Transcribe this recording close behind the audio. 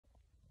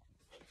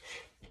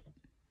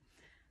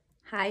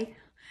Hi,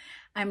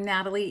 I'm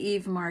Natalie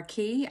Eve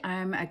Marquis.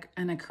 I'm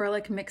an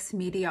acrylic mixed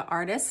media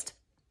artist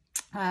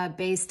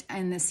based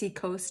in the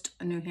Seacoast,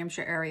 New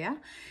Hampshire area.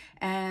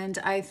 And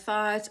I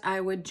thought I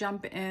would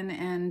jump in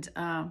and,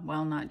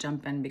 well, not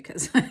jump in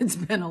because it's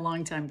been a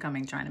long time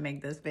coming trying to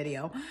make this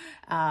video.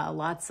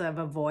 Lots of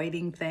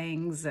avoiding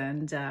things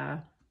and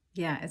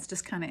yeah, it's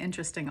just kind of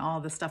interesting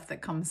all the stuff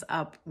that comes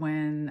up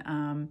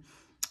when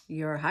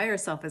your higher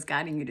self is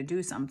guiding you to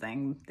do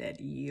something that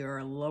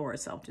your lower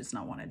self does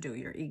not want to do,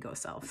 your ego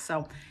self.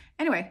 So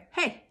anyway,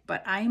 hey,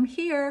 but I'm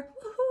here.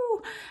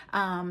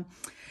 Woohoo!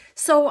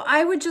 So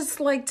I would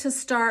just like to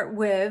start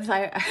with,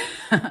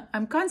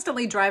 I'm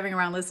constantly driving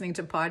around listening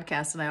to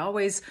podcasts, and I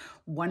always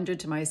wonder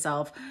to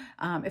myself,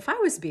 if I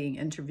was being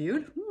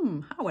interviewed,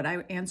 how would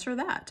I answer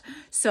that?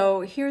 So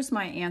here's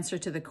my answer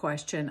to the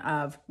question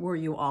of, were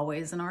you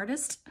always an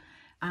artist?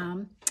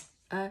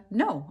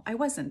 No, I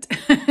wasn't.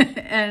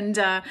 And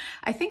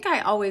I think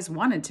I always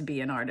wanted to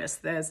be an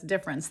artist. There's a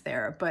difference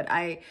there. But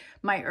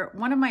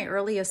one of my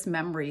earliest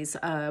memories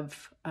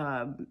of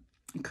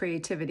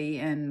creativity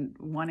and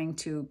wanting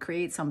to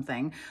create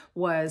something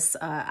was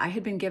I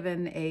had been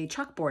given a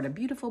chalkboard, a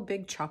beautiful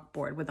big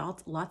chalkboard with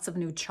lots of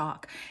new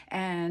chalk.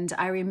 And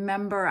I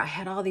remember I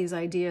had all these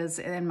ideas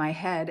in my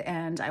head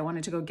and I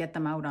wanted to go get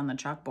them out on the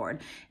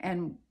chalkboard.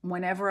 And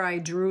whenever I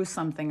drew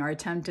something or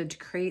attempted to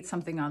create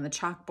something on the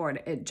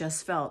chalkboard, it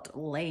just felt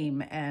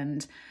lame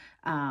and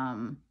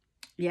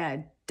yeah,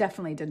 it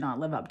definitely did not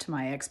live up to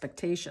my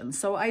expectations.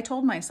 So I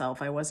told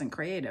myself I wasn't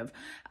creative.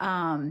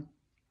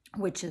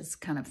 Which is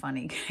kind of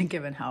funny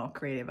given how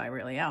creative I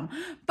really am.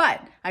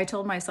 But I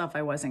told myself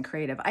I wasn't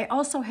creative. I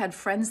also had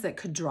friends that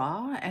could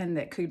draw and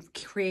that could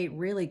create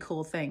really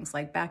cool things.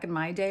 Like back in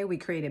my day, we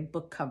created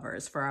book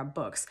covers for our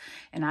books.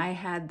 And I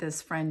had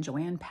this friend,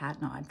 Joanne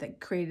Patnod,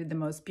 that created the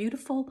most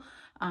beautiful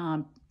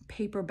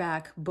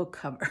paperback book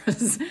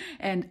covers.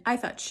 And I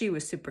thought she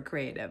was super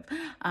creative.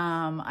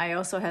 I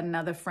also had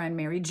another friend,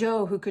 Mary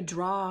Jo, who could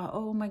draw.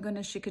 Oh my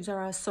goodness, she could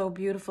draw so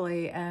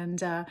beautifully.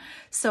 And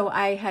so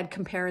I had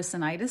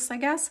comparisonitis, I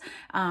guess.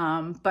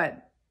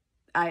 But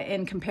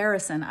in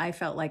comparison, I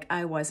felt like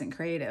I wasn't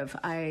creative.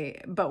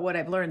 But what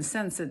I've learned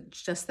since,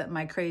 it's just that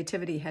my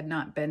creativity had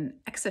not been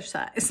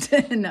exercised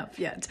enough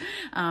yet.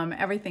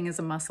 Everything is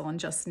a muscle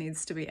and just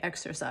needs to be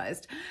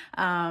exercised.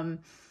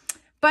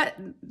 But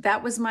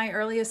that was my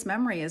earliest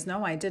memory is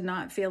no, I did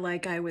not feel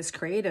like I was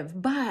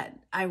creative, but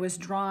I was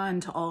drawn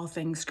to all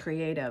things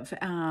creative.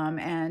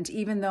 And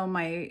even though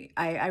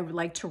I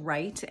like to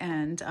write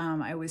and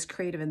I was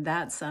creative in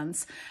that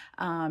sense,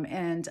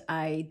 and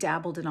I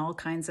dabbled in all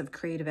kinds of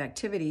creative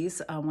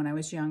activities when I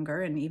was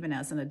younger and even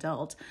as an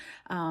adult.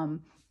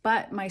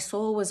 But my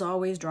soul was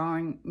always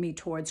drawing me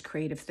towards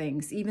creative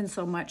things, even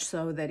so much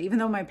so that even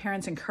though my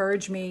parents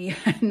encouraged me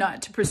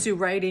not to pursue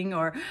writing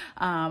or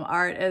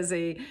art as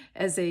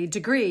a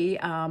degree,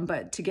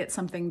 but to get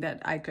something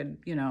that I could,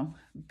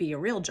 be a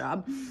real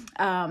job,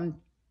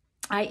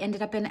 I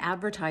ended up in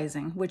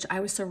advertising, which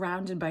I was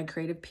surrounded by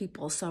creative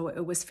people. So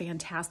it was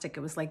fantastic. It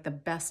was like the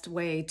best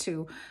way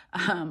to,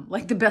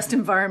 like the best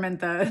environment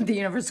the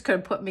universe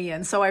could put me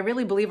in. So I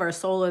really believe our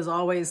soul is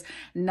always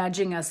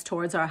nudging us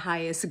towards our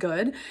highest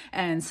good.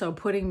 And so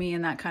putting me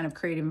in that kind of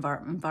creative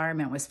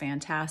environment was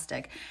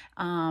fantastic.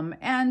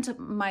 And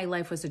my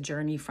life was a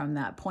journey from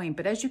that point.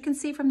 But as you can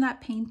see from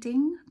that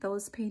painting,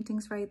 those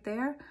paintings right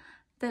there,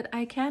 that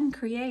I can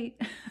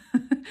create.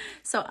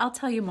 So I'll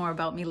tell you more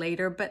about me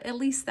later, but at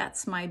least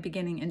that's my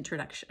beginning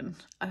introduction.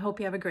 I hope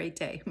you have a great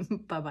day.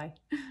 Bye-bye.